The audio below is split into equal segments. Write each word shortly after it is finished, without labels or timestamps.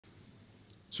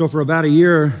So for about a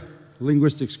year,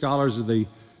 linguistic scholars of the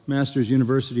Master's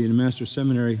University and the Master's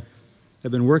Seminary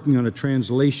have been working on a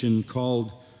translation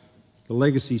called the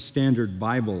Legacy Standard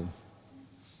Bible.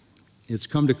 It's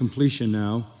come to completion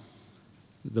now.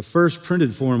 The first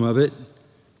printed form of it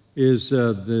is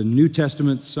the New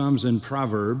Testament, Psalms, and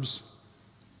Proverbs.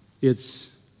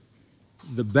 It's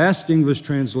the best English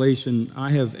translation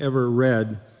I have ever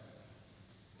read.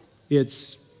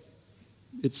 It's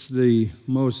the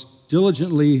most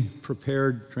diligently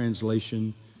prepared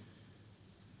translation.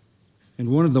 And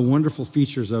one of the wonderful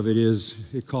features of it is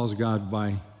it calls God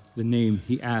by the name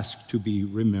he asked to be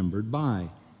remembered by.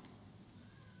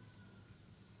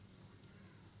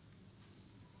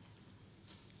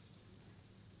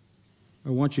 I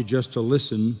want you just to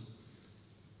listen,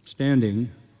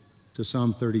 standing, to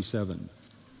Psalm 37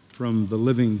 from the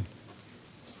living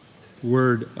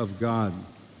Word of God,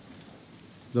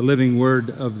 the living Word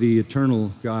of the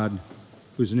eternal God,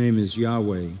 whose name is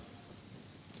Yahweh.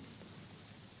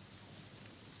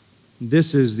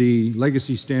 This is the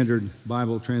Legacy Standard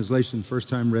Bible translation, first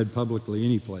time read publicly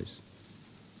anyplace.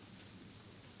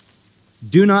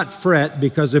 Do not fret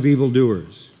because of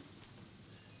evildoers.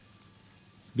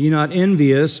 Be not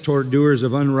envious toward doers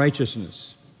of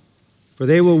unrighteousness, for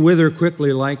they will wither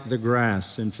quickly like the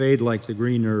grass and fade like the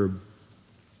green herb.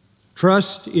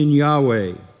 Trust in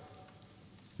Yahweh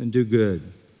and do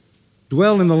good.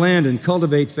 Dwell in the land and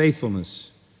cultivate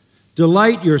faithfulness.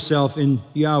 Delight yourself in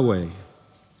Yahweh,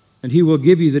 and he will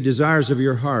give you the desires of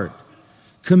your heart.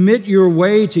 Commit your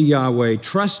way to Yahweh.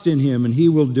 Trust in him, and he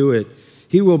will do it.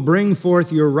 He will bring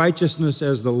forth your righteousness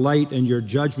as the light and your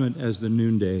judgment as the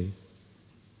noonday.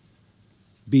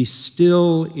 Be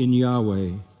still in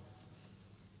Yahweh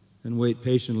and wait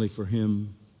patiently for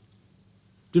him.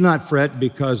 Do not fret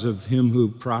because of him who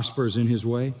prospers in his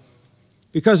way,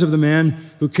 because of the man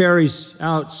who carries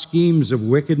out schemes of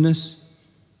wickedness.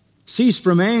 Cease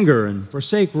from anger and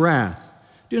forsake wrath.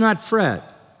 Do not fret.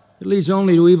 It leads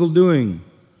only to evil doing.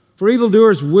 For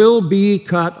evildoers will be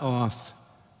cut off.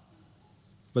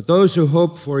 But those who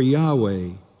hope for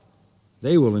Yahweh,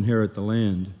 they will inherit the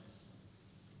land.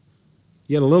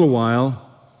 Yet a little while,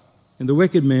 and the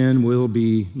wicked man will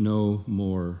be no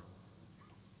more.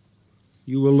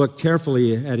 You will look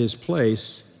carefully at his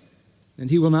place, and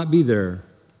he will not be there.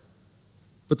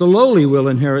 But the lowly will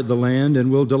inherit the land and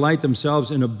will delight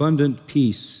themselves in abundant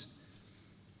peace.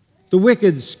 The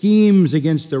wicked schemes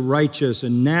against the righteous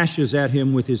and gnashes at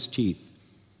him with his teeth.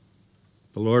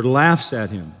 The Lord laughs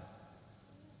at him,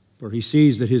 for he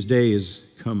sees that his day is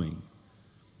coming.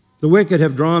 The wicked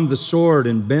have drawn the sword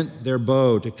and bent their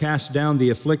bow to cast down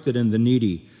the afflicted and the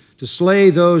needy, to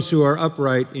slay those who are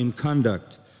upright in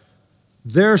conduct.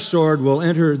 Their sword will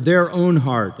enter their own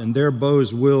heart, and their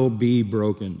bows will be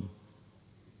broken.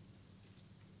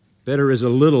 Better is a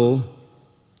little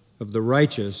of the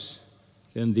righteous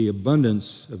than the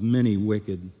abundance of many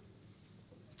wicked.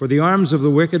 For the arms of the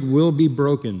wicked will be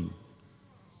broken,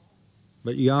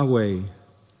 but Yahweh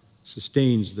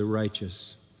sustains the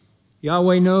righteous.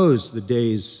 Yahweh knows the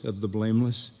days of the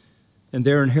blameless, and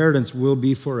their inheritance will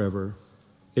be forever.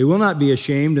 They will not be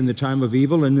ashamed in the time of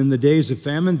evil, and in the days of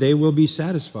famine they will be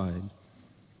satisfied.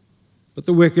 But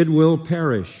the wicked will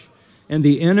perish, and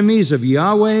the enemies of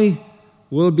Yahweh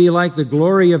will be like the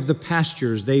glory of the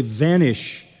pastures. They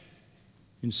vanish.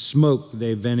 In smoke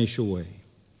they vanish away.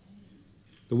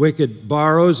 The wicked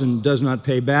borrows and does not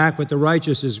pay back, but the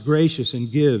righteous is gracious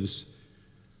and gives.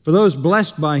 For those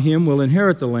blessed by him will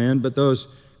inherit the land, but those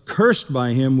cursed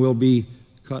by him will be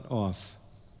cut off.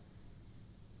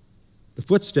 The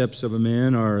footsteps of a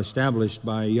man are established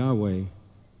by Yahweh,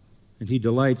 and he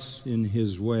delights in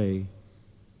his way.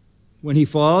 When he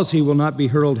falls, he will not be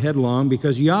hurled headlong,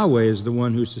 because Yahweh is the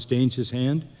one who sustains his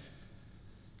hand.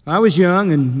 I was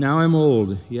young, and now I'm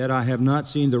old, yet I have not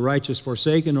seen the righteous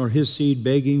forsaken or his seed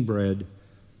begging bread.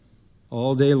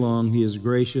 All day long he is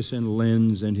gracious and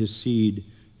lends, and his seed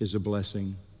is a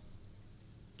blessing.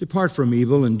 Depart from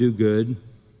evil and do good,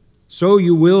 so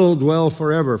you will dwell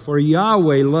forever. For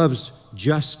Yahweh loves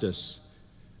justice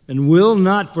and will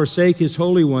not forsake his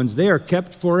holy ones. They are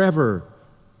kept forever.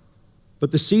 But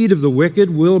the seed of the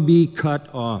wicked will be cut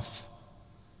off.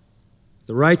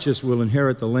 The righteous will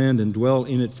inherit the land and dwell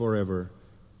in it forever.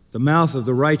 The mouth of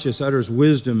the righteous utters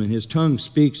wisdom, and his tongue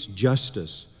speaks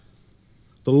justice.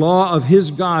 The law of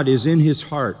his God is in his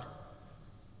heart.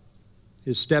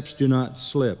 His steps do not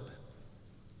slip.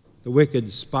 The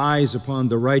wicked spies upon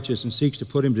the righteous and seeks to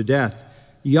put him to death.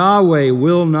 Yahweh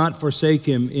will not forsake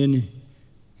him in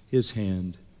his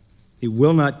hand. He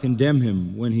will not condemn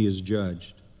him when he is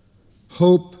judged.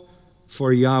 Hope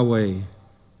for Yahweh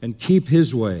and keep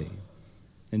his way.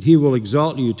 and he will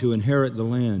exalt you to inherit the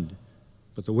land.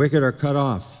 But the wicked are cut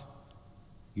off.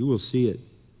 You will see it.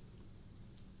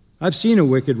 I've seen a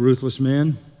wicked, ruthless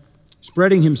man,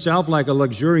 spreading himself like a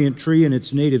luxuriant tree in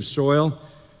its native soil.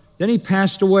 Then he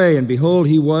passed away, and behold,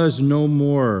 he was no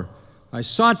more. I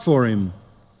sought for him,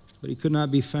 but he could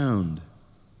not be found.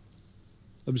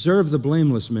 Observe the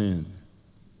blameless man,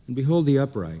 and behold the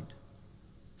upright,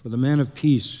 for the man of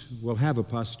peace will have a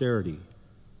posterity.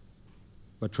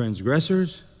 But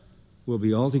transgressors will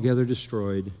be altogether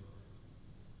destroyed.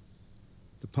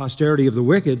 The posterity of the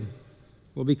wicked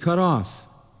will be cut off.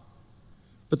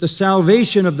 But the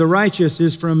salvation of the righteous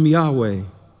is from Yahweh.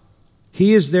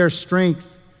 He is their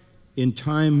strength in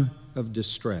time of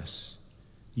distress.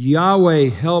 Yahweh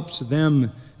helps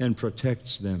them and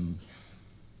protects them.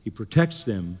 He protects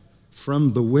them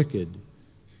from the wicked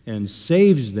and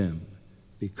saves them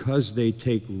because they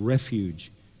take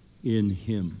refuge in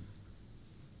Him.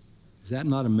 Is that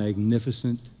not a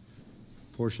magnificent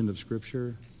portion of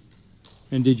Scripture?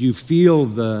 And did you feel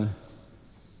the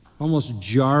almost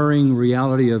jarring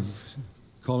reality of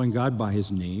calling God by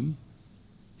His name?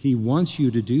 He wants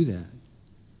you to do that.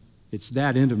 It's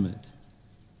that intimate.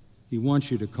 He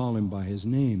wants you to call Him by His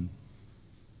name.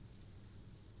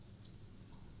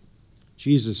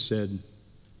 Jesus said,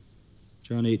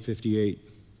 John 8:58,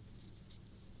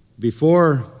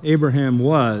 before Abraham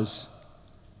was,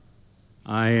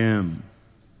 I am.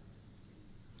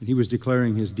 And He was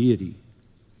declaring His deity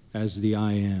as the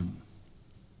I am.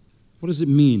 What does it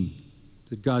mean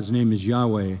that God's name is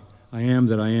Yahweh, I am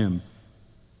that I am?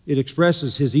 It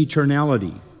expresses His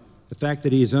eternality, the fact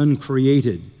that He is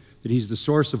uncreated, that He's the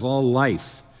source of all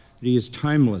life, that He is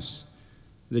timeless,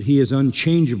 that He is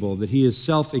unchangeable, that He is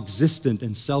self-existent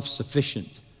and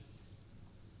self-sufficient.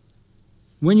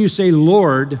 When you say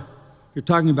Lord, you're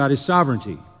talking about His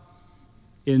sovereignty.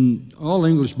 In all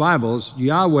English Bibles,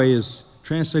 Yahweh is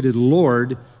translated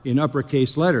Lord in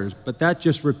uppercase letters, but that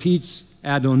just repeats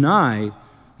Adonai.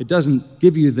 It doesn't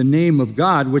give you the name of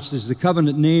God, which is the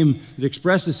covenant name that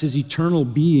expresses His eternal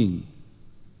being.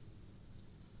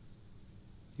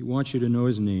 He wants you to know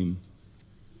His name.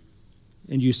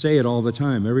 And you say it all the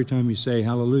time. Every time you say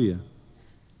hallelujah,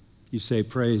 you say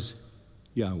praise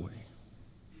Yahweh.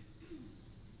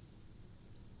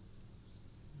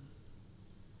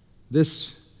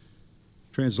 This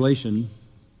translation,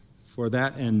 for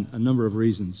that and a number of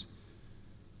reasons,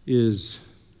 is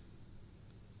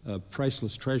a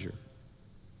priceless treasure.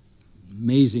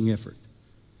 Amazing effort.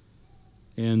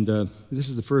 And this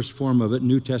is the first form of it,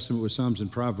 New Testament with Psalms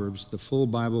and Proverbs. The full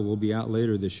Bible will be out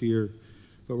later this year,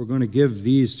 but we're going to give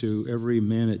these to every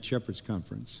man at Shepherd's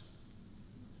Conference.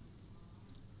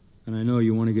 And I know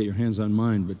you want to get your hands on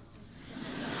mine, but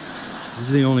this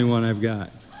is the only one I've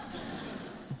got.